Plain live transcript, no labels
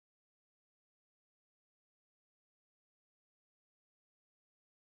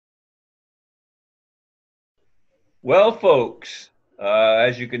Well, folks,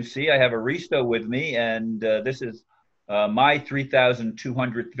 as you can see, I have Aristo with me, and this is my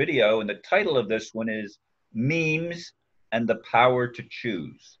 3,200th video. And the title of this one is Memes and the Power to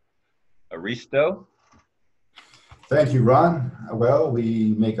Choose. Aristo? Thank you, Ron. Well,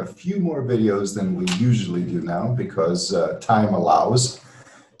 we make a few more videos than we usually do now because time allows.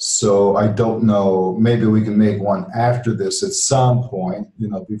 So I don't know, maybe we can make one after this at some point,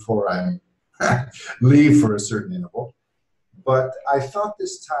 before I leave for a certain interval. But I thought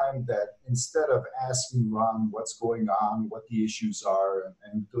this time that instead of asking Ron what's going on, what the issues are,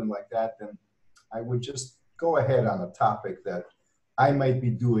 and doing like that, then I would just go ahead on a topic that I might be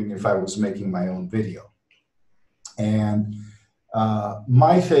doing if I was making my own video. And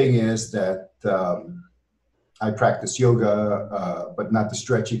my thing is that I practice yoga, but not the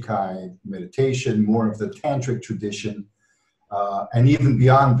stretchy kind, meditation, more of the tantric tradition. And even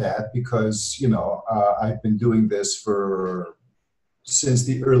beyond that, because, I've been doing this since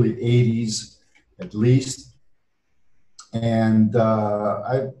the early 80s, at least. And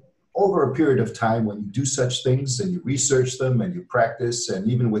over a period of time, when you do such things and you research them and you practice, and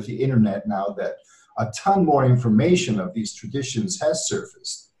even with the internet now that a ton more information of these traditions has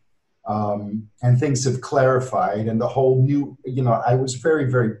surfaced, and things have clarified, and the whole new, I was very,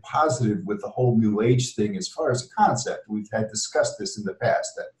 very positive with the whole new age thing as far as a concept. We've had discussed this in the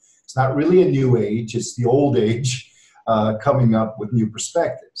past, that it's not really a new age, it's the old age coming up with new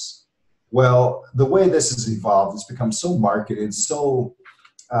perspectives. Well, the way this has evolved, it's become so marketed, so,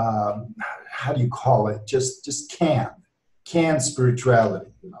 how do you call it, just canned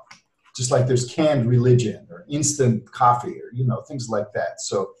spirituality, just like there's canned religion or instant coffee or, things like that.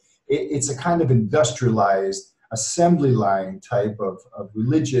 So it's a kind of industrialized assembly line type of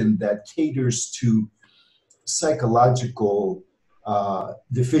religion that caters to psychological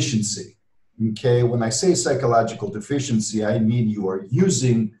deficiency. Okay, when I say psychological deficiency, I mean you are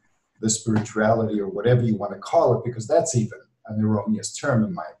using the spirituality or whatever you want to call it, because that's even an erroneous term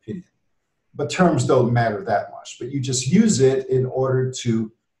in my opinion. But terms don't matter that much, but you just use it in order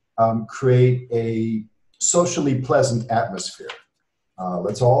to create a socially pleasant atmosphere.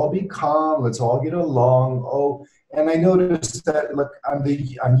 Let's all be calm. Let's all get along. Oh, and I noticed that, look, on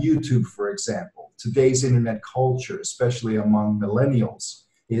YouTube, for example, today's internet culture, especially among millennials,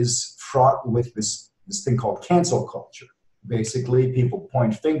 is fraught with this thing called cancel culture. Basically, people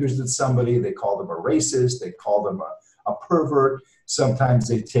point fingers at somebody. They call them a racist. They call them a pervert. Sometimes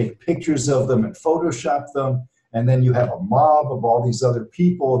they take pictures of them and Photoshop them. And then you have a mob of all these other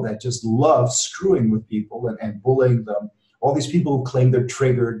people that just love screwing with people and bullying them. All these people who claim they're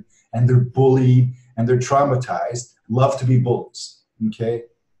triggered and they're bullied and they're traumatized love to be bullies, okay?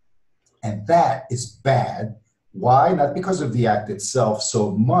 And that is bad. Why? Not because of the act itself so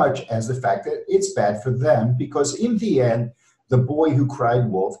much as the fact that it's bad for them, because in the end, the boy who cried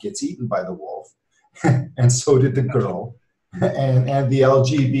wolf gets eaten by the wolf, and so did the girl, and the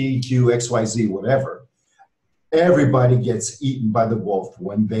LGBTQ, XYZ, whatever. Everybody gets eaten by the wolf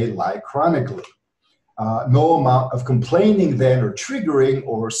when they lie chronically. No amount of complaining then or triggering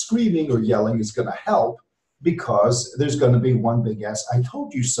or screaming or yelling is going to help, because there's going to be one big ass "I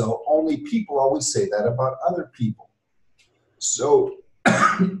told you so," only people always say that about other people. So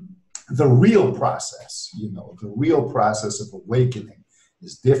the real process, the real process of awakening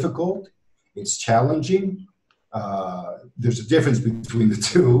is difficult, it's challenging. There's a difference between the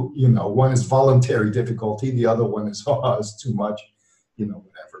two. One is voluntary difficulty, the other one is, oh, it's too much,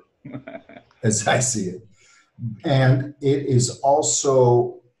 whatever, as I see it. And it is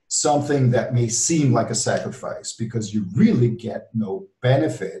also something that may seem like a sacrifice, because you really get no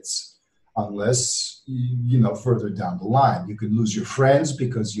benefits unless, further down the line. You can lose your friends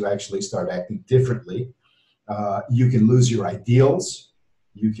because you actually start acting differently. You can lose your ideals.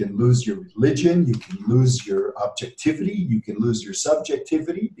 You can lose your religion. You can lose your objectivity. You can lose your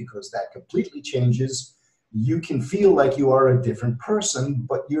subjectivity, because that completely changes. You can feel like you are a different person,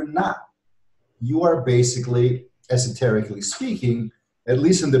 but you're not. You are basically, esoterically speaking, at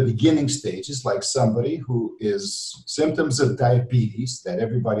least in the beginning stages, like somebody who is symptoms of diabetes that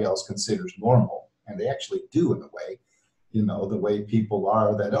everybody else considers normal, and they actually do in a way, the way people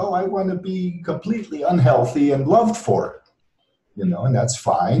are that, oh, I want to be completely unhealthy and loved for it, and that's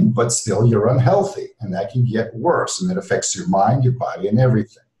fine, but still you're unhealthy, and that can get worse, and it affects your mind, your body, and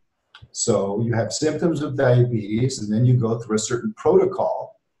everything. So you have symptoms of diabetes, and then you go through a certain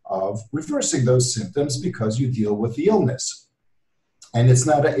protocol of reversing those symptoms because you deal with the illness. And it's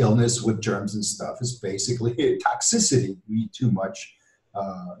not an illness with germs and stuff. It's basically a toxicity. You eat too much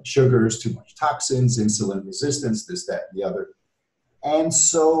sugars, too much toxins, insulin resistance, this, that, and the other. And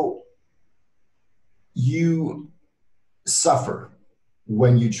so you suffer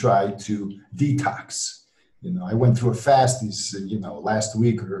when you try to detox. You know, I went through a fast last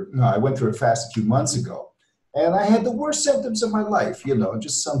week, or no, I went through a fast a few months ago, and I had the worst symptoms of my life,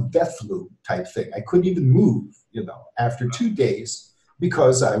 just some death flu type thing. I couldn't even move, after 2 days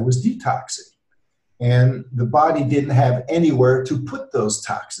because I was detoxing. And the body didn't have anywhere to put those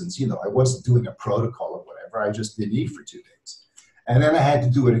toxins. I wasn't doing a protocol or whatever. I just didn't eat for 2 days. And then I had to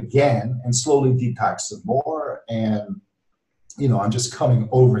do it again and slowly detox some more. And, I'm just coming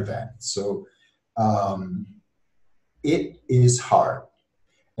over that. So it is hard.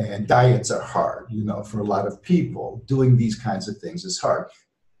 And diets are hard, for a lot of people. Doing these kinds of things is hard.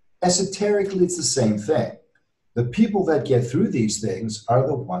 Esoterically, it's the same thing. The people that get through these things are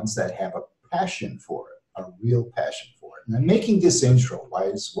the ones that have a passion for it, a real passion for it. And I'm making this intro. Why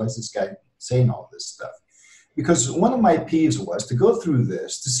is this guy saying all this stuff? Because one of my peeves was to go through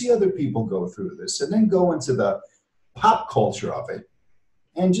this, to see other people go through this, and then go into the pop culture of it,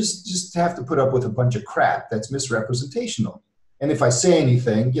 and just have to put up with a bunch of crap that's misrepresentational. And if I say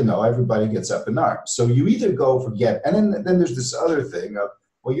anything, everybody gets up in arms. So you either go forget, and then there's this other thing of,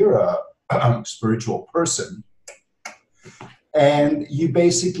 well, you're a spiritual person, and you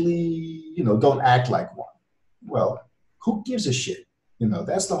basically, don't act like one. Well, who gives a shit?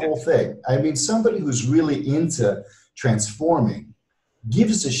 That's the whole thing. I mean, somebody who's really into transforming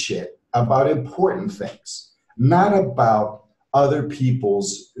gives a shit about important things, not about other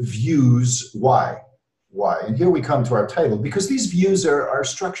people's views. Why? And here we come to our title, because these views are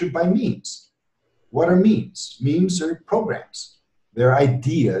structured by memes. What are memes? Memes are programs. They're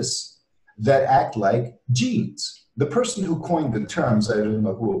ideas that act like genes. The person who coined the terms, I don't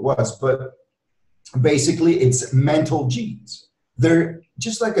know who it was, but basically it's mental genes. They're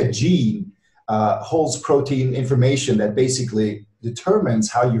just like a gene holds protein information that basically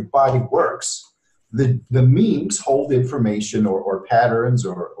determines how your body works. The memes hold information or patterns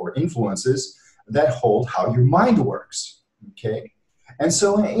or influences that hold how your mind works, okay? And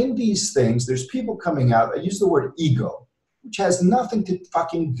so in these things, there's people coming out, I use the word ego, which has nothing to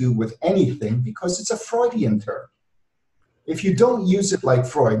fucking do with anything because it's a Freudian term. If you don't use it like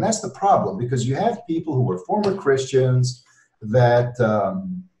Freud, and that's the problem, because you have people who were former Christians that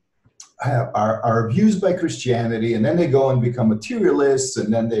are abused by Christianity, and then they go and become materialists,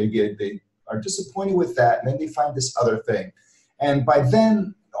 and then they are disappointed with that, and then they find this other thing. And by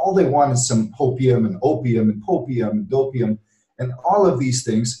then, all they want is some hopium and opium and popium and dopium and all of these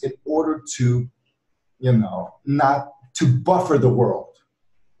things in order to, not to buffer the world.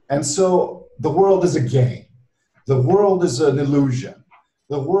 And so the world is a game. The world is an illusion.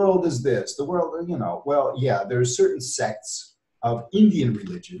 The world is this. The world, well, yeah, there are certain sects of Indian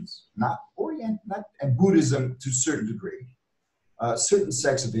religions, not and Buddhism to a certain degree, certain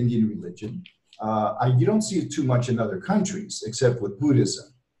sects of Indian religion. You don't see it too much in other countries, except with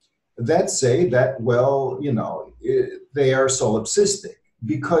Buddhism, that say that, well, they are solipsistic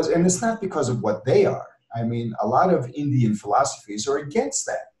and it's not because of what they are. I mean, a lot of Indian philosophies are against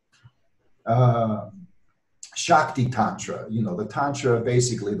that. Shakti Tantra, the Tantra,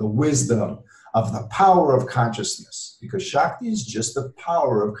 basically the wisdom of the power of consciousness, because Shakti is just the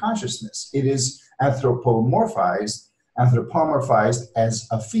power of consciousness. It is anthropomorphized as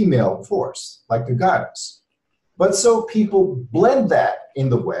a female force, like the goddess. But so people blend that in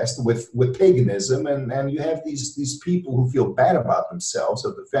the West with paganism, and you have these people who feel bad about themselves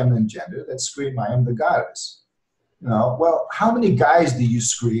of the feminine gender that scream, I am the goddess. Well, how many guys do you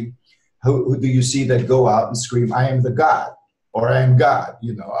scream? Who do you see that go out and scream, I am the God, or I am God,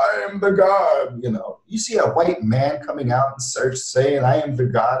 I am the God, You see a white man coming out and saying, I am the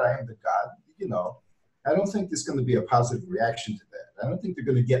God, I am the God, I don't think there's going to be a positive reaction to that. I don't think they're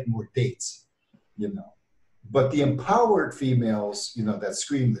going to get more dates, But the empowered females, that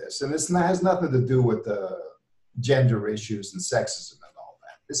scream this, and has nothing to do with the gender issues and sexism and all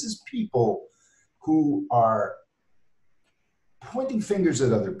that. This is people who are pointing fingers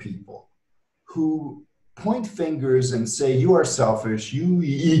at other people, who point fingers and say, you are selfish, you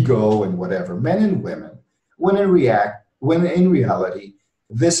ego, and whatever, men and women, when in reality,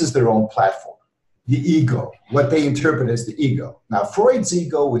 this is their own platform, the ego, what they interpret as the ego. Now, Freud's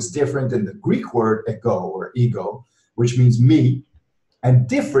ego is different than the Greek word ego or ego, which means me, and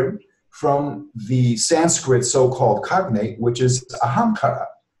different from the Sanskrit so-called cognate, which is ahamkara,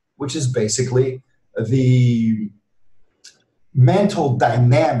 which is basically the mental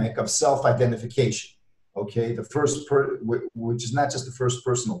dynamic of self-identification, okay? Which is not just the first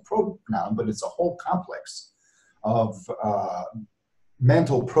personal pronoun, but it's a whole complex of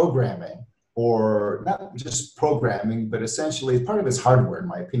mental programming, or not just programming, but essentially part of it's hardware, in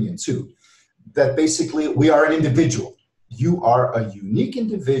my opinion, too, that basically we are an individual. You are a unique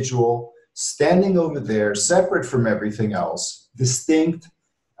individual standing over there, separate from everything else, distinct,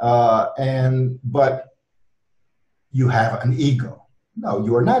 but you have an ego. No,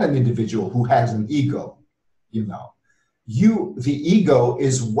 you are not an individual who has an ego. You know, the ego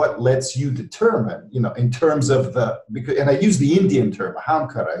is what lets you determine, in terms of and I use the Indian term,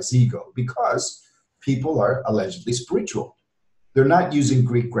 ahamkara, is ego, because people are allegedly spiritual. They're not using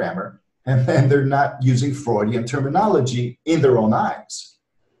Greek grammar, and then they're not using Freudian terminology in their own eyes.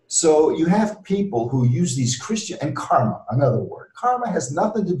 So you have people who use these Christian, and karma, another word. Karma has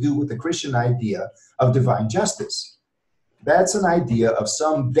nothing to do with the Christian idea of divine justice. That's an idea of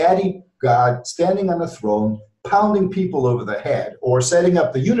some daddy God standing on a throne, pounding people over the head, or setting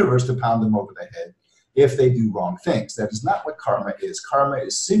up the universe to pound them over the head if they do wrong things. That is not what karma is. Karma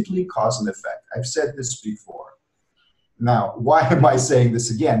is simply cause and effect. I've said this before. Now, why am I saying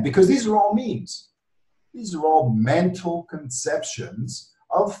this again? Because these are all memes. These are all mental conceptions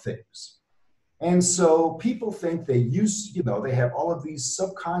of things. And so people think they have all of these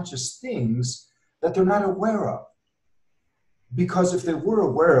subconscious things that they're not aware of. Because if they were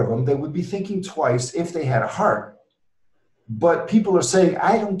aware of them, they would be thinking twice if they had a heart. But people are saying,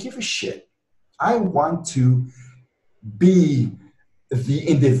 I don't give a shit. I want to be the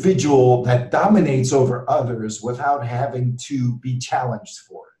individual that dominates over others without having to be challenged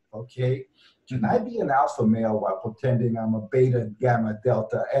for it, okay? Can I be an alpha male while pretending I'm a beta, gamma,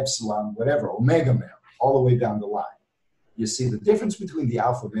 delta, epsilon, whatever, omega male, all the way down the line? You see, the difference between the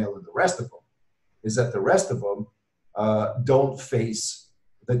alpha male and the rest of them is that the rest of them don't face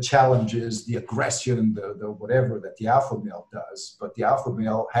the challenges, the aggression, the whatever that the alpha male does, but the alpha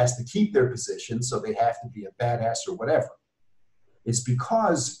male has to keep their position, so they have to be a badass or whatever. It's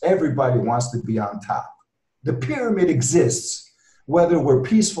because everybody wants to be on top. The pyramid exists, whether we're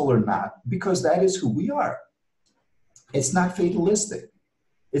peaceful or not, because that is who we are. It's not fatalistic.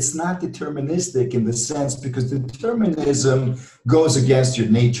 It's not deterministic in the sense, because determinism goes against your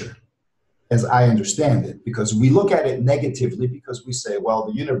nature, as I understand it, because we look at it negatively because we say, well,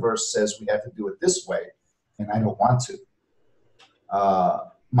 the universe says we have to do it this way, and I don't want to.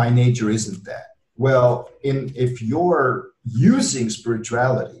 My nature isn't that. Well, if you're using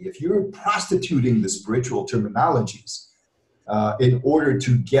spirituality, if you're prostituting the spiritual terminologies in order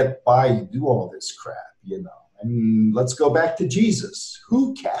to get by, you do all this crap, And let's go back to Jesus.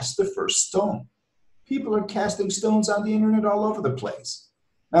 Who cast the first stone? People are casting stones on the internet all over the place.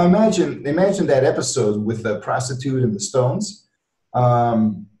 Now imagine that episode with the prostitute and the stones.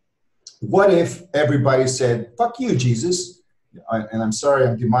 What if everybody said, fuck you, Jesus? And I'm sorry,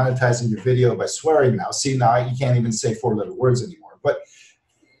 I'm demonetizing your video by swearing now. See, now you can't even say 4-letter words anymore. But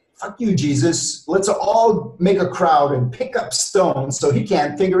fuck you, Jesus. Let's all make a crowd and pick up stones so he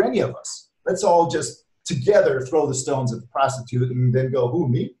can't finger any of us. Let's all just together throw the stones at the prostitute and then go, who,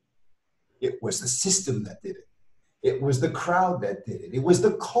 me? It was the system that did it. It was the crowd that did it. It was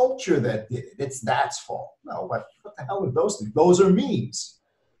the culture that did it. It's that's fault. No, what the hell are those things? Those are memes.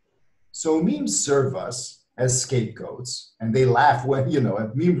 So memes serve us as scapegoats, and they laugh when,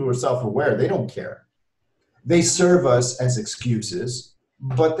 if memes were self-aware, they don't care. They serve us as excuses,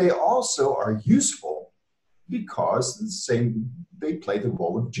 but they also are useful because they play the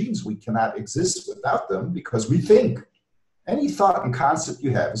role of genes. We cannot exist without them because we think. Any thought and concept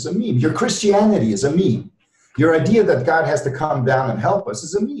you have is a meme. Your Christianity is a meme. Your idea that God has to come down and help us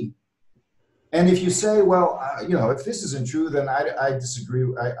is a meme. And if you say, well, if this isn't true, then I disagree.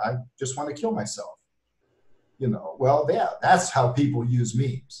 I just want to kill myself. Well, yeah, that's how people use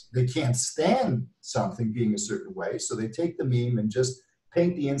memes. They can't stand something being a certain way, so they take the meme and just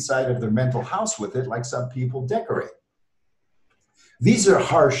paint the inside of their mental house with it like some people decorate. These are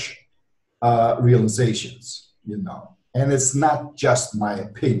harsh realizations, and it's not just my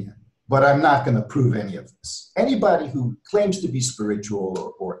opinion, but I'm not going to prove any of this. Anybody who claims to be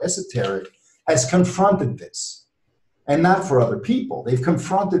spiritual or esoteric has confronted this, and not for other people. They've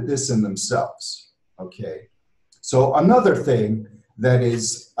confronted this in themselves, okay? So another thing that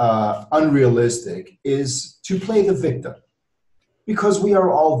is unrealistic is to play the victim, because we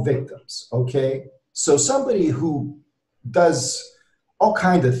are all victims, okay? So somebody who does all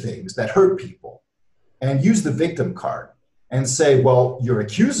kinds of things that hurt people and use the victim card and say, well, you're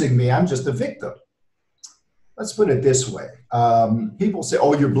accusing me, I'm just a victim. Let's put it this way. People say,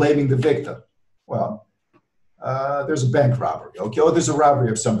 oh, you're blaming the victim. Well, there's a bank robbery, okay? Or there's a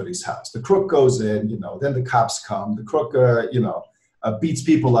robbery of somebody's house. The crook goes in, then the cops come. The crook, beats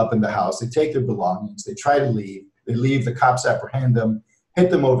people up in the house. They take their belongings. They try to leave. They leave. The cops apprehend them, hit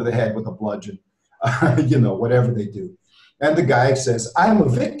them over the head with a bludgeon, whatever they do. And the guy says, I'm a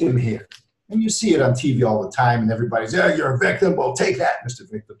victim here. And you see it on TV all the time, and everybody's, yeah, you're a victim. Well, take that, Mr.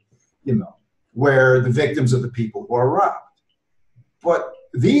 Victim. You know, where the victims are the people who are robbed. But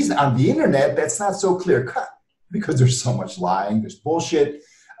these on the internet, that's not so clear cut because there's so much lying, there's bullshit,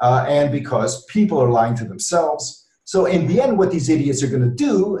 and because people are lying to themselves. So in the end, what these idiots are going to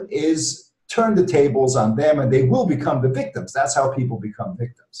do is turn the tables on them, and they will become the victims. That's how people become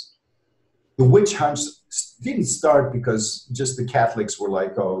victims. The witch hunts didn't start because just the Catholics were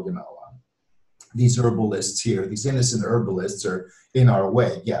like, oh, you know, these herbalists here, these innocent herbalists are in our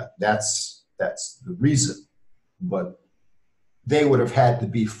way. Yeah, that's the reason. But they would have had to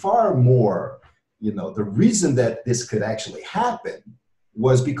be far more, you know, the reason that this could actually happen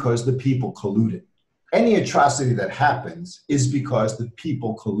was because the people colluded. Any atrocity that happens is because the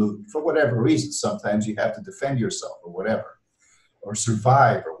people collude for whatever reason. Sometimes you have to defend yourself or whatever, or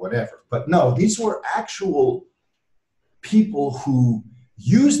survive or whatever. But no, these were actual people who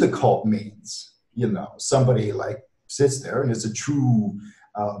use the cult means. You know, somebody like sits there and is a true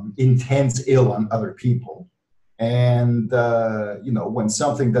intense ill on other people. And, you know, when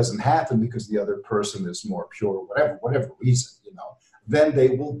something doesn't happen because the other person is more pure, whatever reason, you know, then they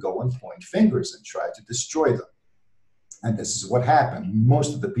will go and point fingers and try to destroy them. And this is what happened.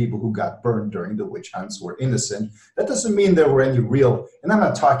 Most of the people who got burned during the witch hunts were innocent. That doesn't mean there were any real, and I'm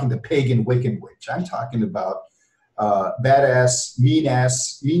not talking the pagan Wiccan witch. I'm talking about badass,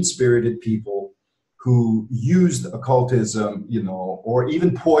 mean-spirited people who used occultism, you know, or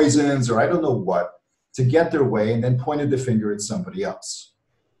even poisons or I don't know what, to get their way and then pointed the finger at somebody else.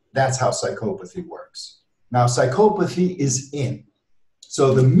 That's how psychopathy works. Now, psychopathy is in.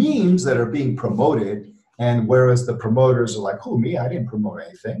 So the memes that are being promoted, and whereas the promoters are like, who, me? I didn't promote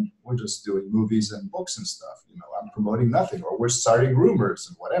anything. We're just doing movies and books and stuff. You know, I'm promoting nothing, or we're starting rumors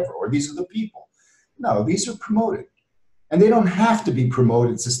and whatever, or these are the people. No, these are promoted. And they don't have to be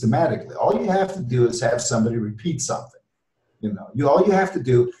promoted systematically. All you have to do is have somebody repeat something. You know, all you have to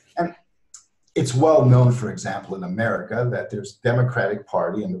do, and it's well known, for example, in America, that there's Democratic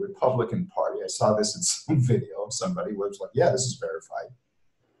Party and the Republican Party. I saw this in some video. Somebody was like, yeah, this is verified.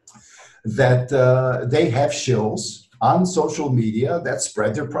 That they have shills on social media that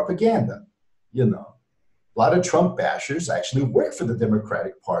spread their propaganda. You know, a lot of Trump bashers actually work for the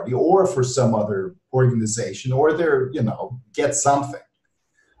Democratic Party or for some other organization, or they're, you know, get something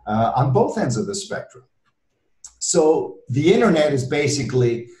on both ends of the spectrum. So the internet is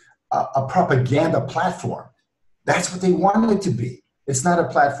basically a propaganda platform. That's what they want it to be. It's not a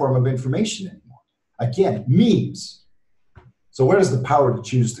platform of information anymore. Again, memes. So where does the power to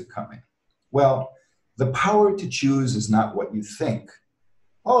choose to come in? Well, the power to choose is not what you think.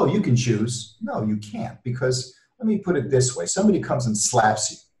 Oh, you can choose. No, you can't, because let me put it this way. Somebody comes and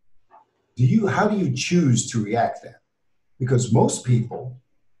slaps you. How do you choose to react then? Because most people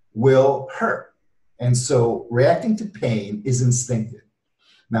will hurt. And so reacting to pain is instinctive.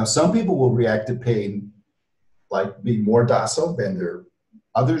 Now, some people will react to pain like being more docile than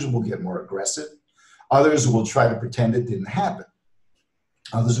others will get more aggressive. Others will try to pretend it didn't happen.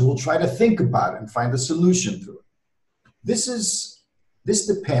 Others will try to think about it and find a solution to it. This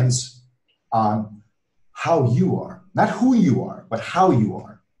depends on how you are, not who you are, but how you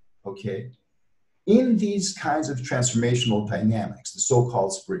are, okay? In these kinds of transformational dynamics, the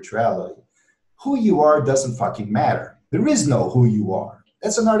so-called spirituality, who you are doesn't fucking matter. There is no who you are.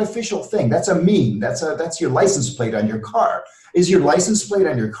 That's an artificial thing. That's a meme. That's your license plate on your car. Is your license plate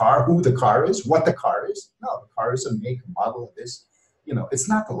on your car who the car is, what the car is? No, the car is a make, a model of this. You know, it's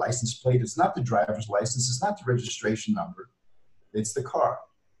not the license plate. It's not the driver's license. It's not the registration number. It's the car.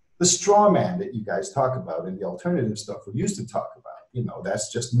 The straw man that you guys talk about in the alternative stuff we used to talk about, you know,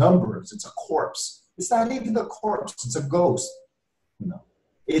 that's just numbers. It's a corpse. It's not even a corpse. It's a ghost. You know,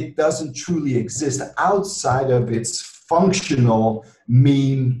 it doesn't truly exist outside of its functional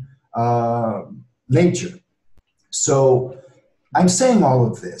meme nature. So I'm saying all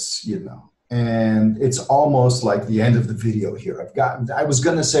of this, you know, and it's almost like the end of the video here. I was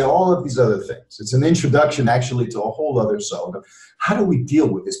going to say all of these other things. It's an introduction actually to a whole other zone of how do we deal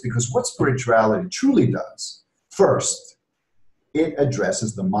with this? Because what spirituality truly does, first, it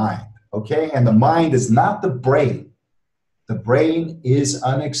addresses the mind, okay? And the mind is not the brain. The brain is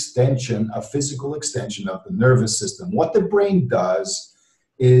an extension, a physical extension of the nervous system. What the brain does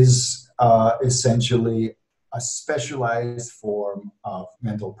is essentially a specialized form of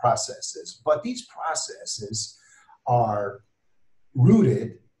mental processes. But these processes are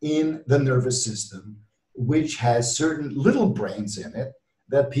rooted in the nervous system, which has certain little brains in it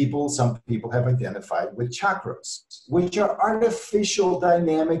that some people have identified with chakras, which are artificial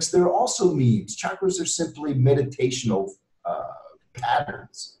dynamics. They're also memes. Chakras are simply meditational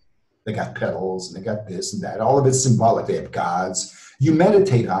patterns. They got petals and they got this and that. All of it's symbolic. They have gods. You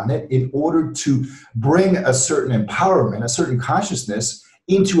meditate on it in order to bring a certain empowerment, a certain consciousness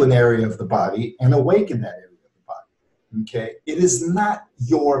into an area of the body and awaken that area of the body. Okay? It is not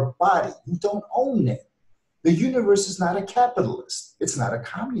your body. You don't own it. The universe is not a capitalist. It's not a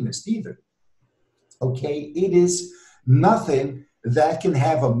communist either. Okay? It is nothing that can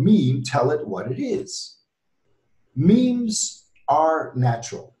have a meme tell it what it is. Memes are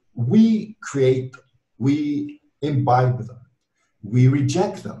natural. We create them. We imbibe them. We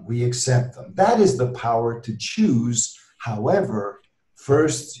reject them. We accept them. That is the power to choose. However,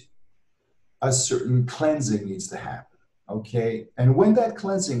 first, a certain cleansing needs to happen. Okay? And when that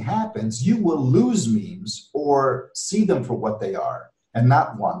cleansing happens, you will lose memes or see them for what they are and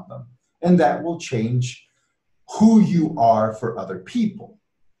not want them. And that will change who you are for other people.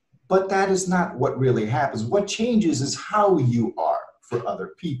 But that is not what really happens. What changes is how you are for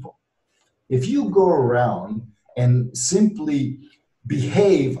other people. If you go around and simply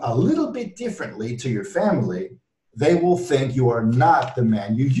behave a little bit differently to your family, they will think you are not the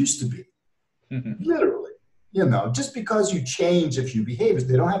man you used to be. Literally. You know, just because you change a few behaviors,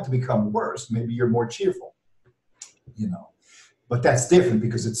 they don't have to become worse. Maybe you're more cheerful, you know. But that's different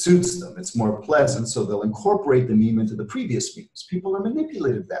because it suits them. It's more pleasant, so they'll incorporate the meme into the previous memes. People are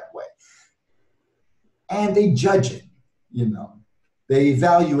manipulative that way. And they judge it, you know. They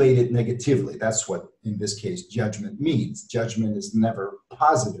evaluate it negatively. That's what, in this case, judgment means. Judgment is never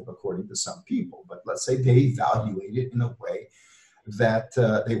positive, according to some people. But let's say they evaluate it in a way that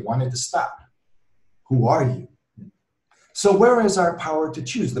they want it to stop. Who are you? So where is our power to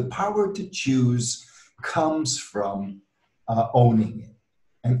choose? The power to choose comes from owning it.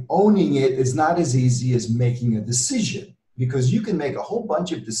 And owning it is not as easy as making a decision, because you can make a whole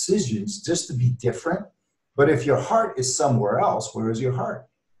bunch of decisions just to be different. But if your heart is somewhere else, where is your heart?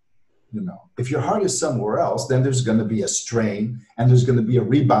 You know, if your heart is somewhere else, then there's going to be a strain and there's going to be a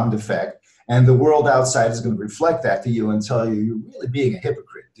rebound effect. And the world outside is going to reflect that to you and tell you, you're really being a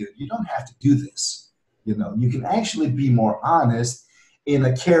hypocrite, dude. You don't have to do this. You know, you can actually be more honest in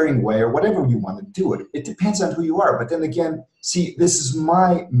a caring way or whatever you want to do it. It depends on who you are. But then again, see, this is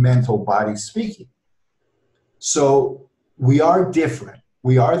my mental body speaking. So we are different.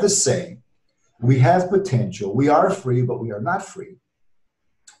 We are the same. We have potential. We are free, but we are not free.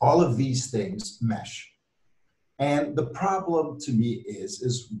 All of these things mesh. And the problem to me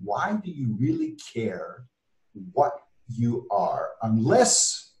is why do you really care what you are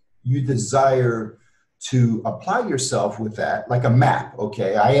unless you desire to apply yourself with that, like a map,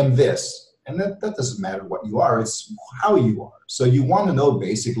 okay? I am this. And that doesn't matter what you are, it's how you are. So you want to know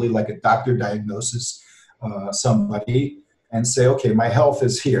basically like a doctor diagnoses somebody and say, okay, my health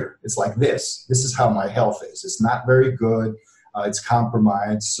is here. It's like this. This is how my health is. It's not very good. It's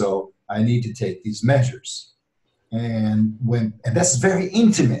compromised. So I need to take these measures. And that's very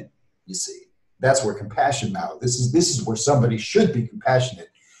intimate, you see. That's where compassion now, this is where somebody should be compassionate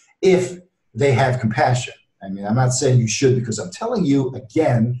if they have compassion. I mean, I'm not saying you should, because I'm telling you,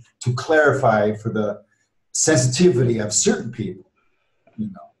 again, to clarify for the sensitivity of certain people, you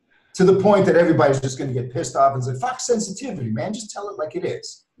know, to the point that everybody's just going to get pissed off and say, fuck sensitivity, man, just tell it like it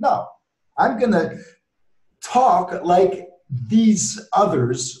is. No, I'm going to talk like these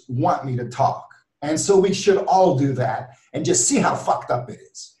others want me to talk. And so we should all do that and just see how fucked up it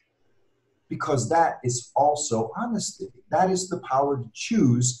is. Because that is also honesty. That is the power to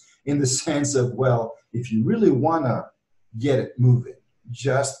choose, in the sense of, well, if you really want to get it moving,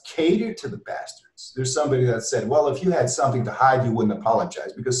 just cater to the bastards. There's somebody that said, well, if you had something to hide, you wouldn't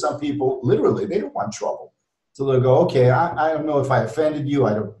apologize, because some people, literally, they don't want trouble. So they'll go, okay, I don't know if I offended you,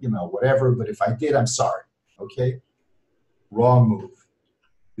 I don't, you know, whatever, but if I did, I'm sorry, okay? Wrong move,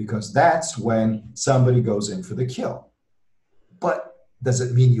 because that's when somebody goes in for the kill. But does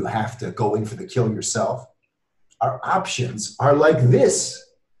it mean you have to go in for the kill yourself? Our options are like this.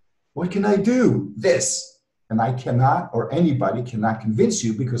 What can I do? This. And I cannot, or anybody cannot convince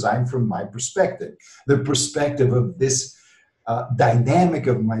you, because I'm from my perspective. The perspective of this dynamic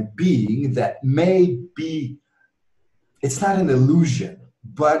of my being that may be, it's not an illusion,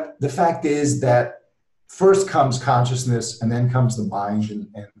 but the fact is that first comes consciousness and then comes the mind and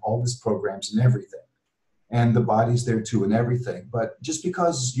all these programs and everything. And the body's there too and everything. But just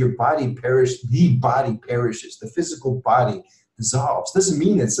because your body perishes, the body perishes, the physical body dissolves, doesn't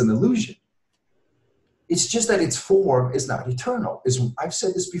mean it's an illusion. It's just that its form is not eternal. I've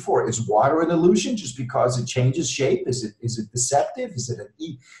said this before. Is water an illusion just because it changes shape? Is it deceptive? Is it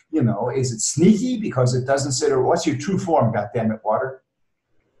is it sneaky because it doesn't sit? Or what's your true form? God damn it, water.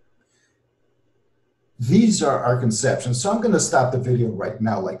 these are our conceptions. So I'm going to stop the video right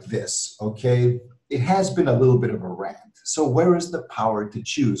now like this, okay? It has been a little bit of a rant. So where is the power to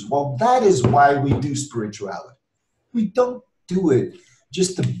choose? Well, that is why we do spirituality. We don't do it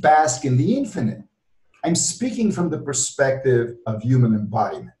just to bask in the infinite. I'm speaking from the perspective of human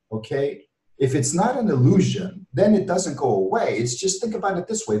embodiment, okay? If it's not an illusion, then it doesn't go away. It's just, think about it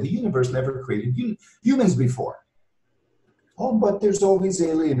this way. The universe never created humans before. Oh, but there's all these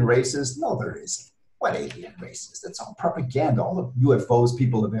alien races. No, there isn't. What alien races? That's all propaganda. All the UFOs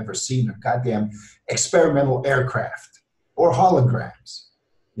people have ever seen are goddamn experimental aircraft or holograms,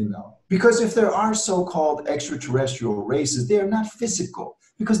 you know. Because if there are so-called extraterrestrial races, they are not physical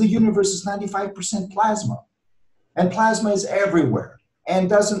because the universe is 95% plasma. And plasma is everywhere and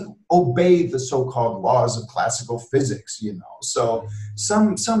doesn't obey the so-called laws of classical physics, you know. So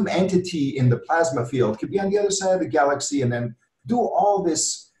some entity in the plasma field could be on the other side of the galaxy and then do all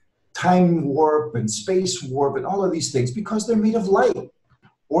this time warp and space warp and all of these things because they're made of light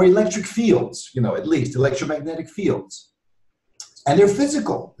or electric fields, you know, at least electromagnetic fields. And they're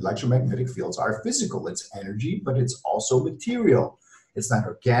physical. Electromagnetic fields are physical. It's energy, but it's also material. It's not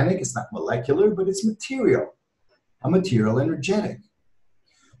organic, it's not molecular, but it's material, a material energetic.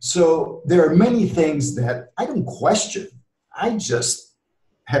 So there are many things that I don't question. I just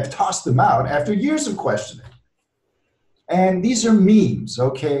have tossed them out after years of questioning. And these are memes,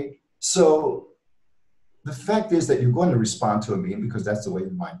 okay? So the fact is that you're going to respond to a meme because that's the way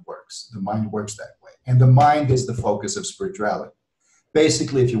the mind works. The mind works that way. And the mind is the focus of spirituality.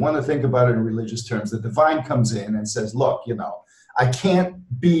 Basically, if you want to think about it in religious terms, the divine comes in and says, look, you know, I can't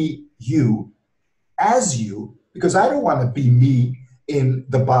be you as you because I don't want to be me in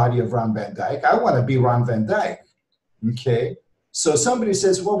the body of Ron Van Dyke. I want to be Ron Van Dyke, okay? So somebody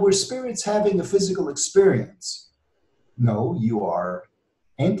says, well, we're spirits having a physical experience. No, you are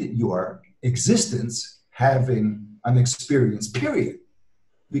existence having an experience, period.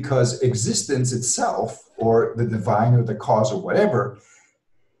 Because existence itself, or the divine or the cause or whatever,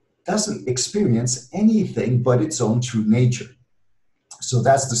 doesn't experience anything but its own true nature. So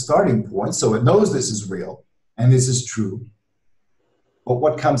that's the starting point. So it knows this is real and this is true. But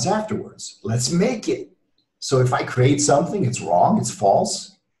what comes afterwards? Let's make it. So if I create something, it's wrong, it's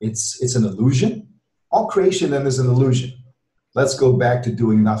false, it's an illusion. All creation then is an illusion. Let's go back to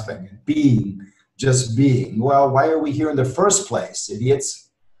doing nothing and being, just being. Well, why are we here in the first place, idiots?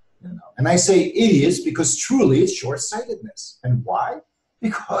 You know, and I say idiots because truly it's short-sightedness. And why?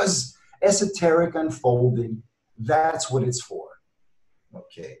 Because esoteric unfolding, that's what it's for.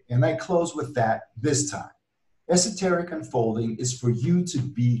 Okay, and I close with that this time. Esoteric unfolding is for you to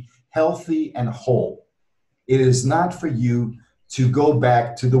be healthy and whole. It is not for you to go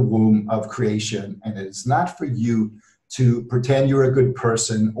back to the womb of creation, and it's not for you to pretend you're a good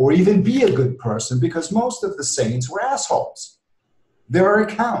person or even be a good person, because most of the saints were assholes. There are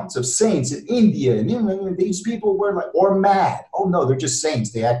accounts of saints in India, and these people were like, or mad. Oh no, they're just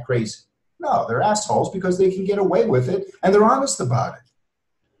saints, they act crazy. No, they're assholes because they can get away with it, and they're honest about it.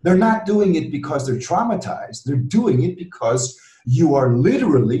 They're not doing it because they're traumatized. They're doing it because you are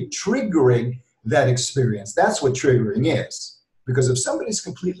literally triggering that experience. That's what triggering is. Because if somebody's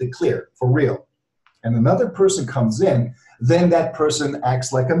completely clear, for real, and another person comes in, then that person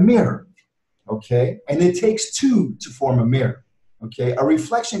acts like a mirror, okay? And it takes two to form a mirror, okay? A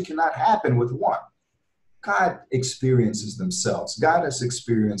reflection cannot happen with one. God experiences themselves. Goddess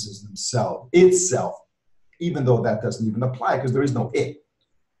experiences itself, even though that doesn't even apply because there is no it.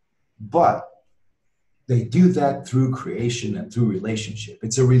 But they do that through creation and through relationship.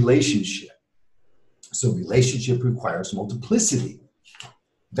 It's a relationship. So relationship requires multiplicity.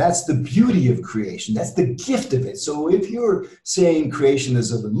 That's the beauty of creation. That's the gift of it. So if you're saying creation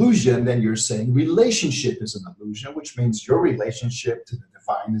is an illusion, then you're saying relationship is an illusion, which means your relationship to the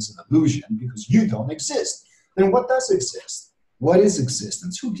divine is an illusion because you don't exist. Then what does exist? What is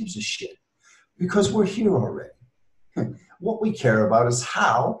existence? Who gives a shit? Because we're here already. What we care about is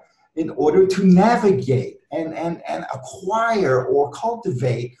how, in order to navigate and acquire or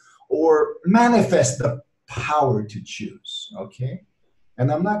cultivate or manifest the power to choose, okay? And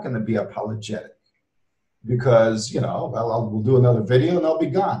I'm not going to be apologetic because, you know, well, we'll do another video and I'll be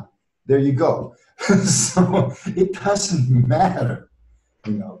gone. There you go. So it doesn't matter,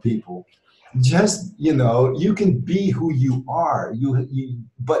 you know, people. Just, you know, you can be who you are.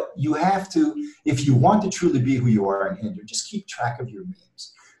 But you have to, if you want to truly be who you are and hinder, just keep track of your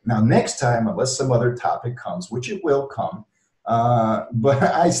memes. Now, next time, unless some other topic comes, which it will come, but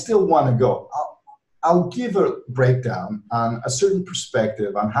I still want to go. I'll give a breakdown on a certain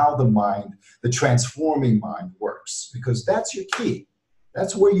perspective on how the mind, the transforming mind works, because that's your key.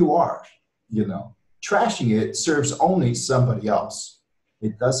 That's where you are, you know. trashing it serves only somebody else.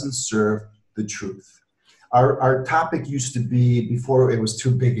 It doesn't serve the truth. Our topic used to be, before it was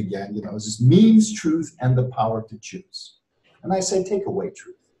too big again, it was just memes, truth, and the power to choose. And I say, take away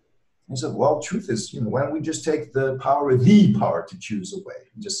truth. And he said, well, truth is, why don't we just take the power to choose away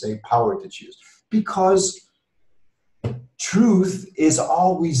and just say power to choose? Because truth is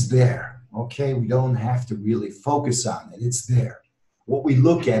always there, okay? We don't have to really focus on it. It's there. What we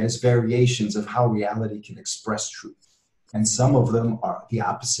look at is variations of how reality can express truth. And some of them are the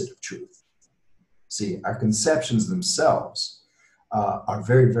opposite of truth. See, our conceptions themselves are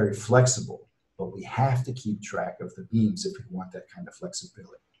very, very flexible, but we have to keep track of the beams if we want that kind of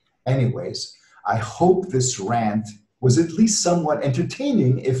flexibility. Anyways, I hope this rant was at least somewhat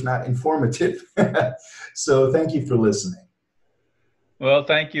entertaining, if not informative. So thank you for listening. Well,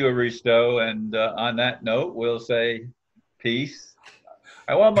 thank you, Aristo. And on that note, we'll say peace.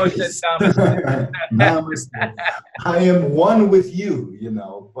 I almost said Peace. namaste. Namaste. I am one with you,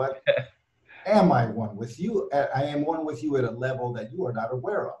 but am I one with you? I am one with you at a level that you are not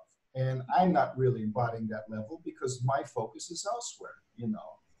aware of. And I'm not really embodying that level because my focus is elsewhere,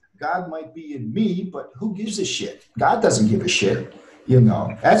 God might be in me, but who gives a shit? God doesn't give a shit,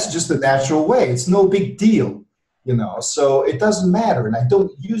 That's just the natural way. It's no big deal, So it doesn't matter. And I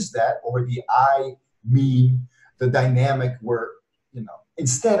don't use that or the I, me, the dynamic where,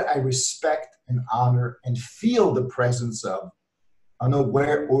 instead I respect and honor and feel the presence of an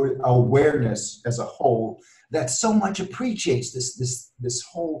awareness as a whole that so much appreciates this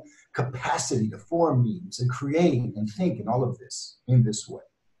whole capacity to form memes and create and think and all of this in this way.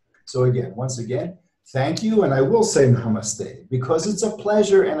 So again, once again, thank you. And I will say namaste because it's a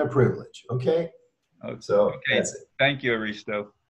pleasure and a privilege. Okay. Okay. So that's it. Thank you, Aristo.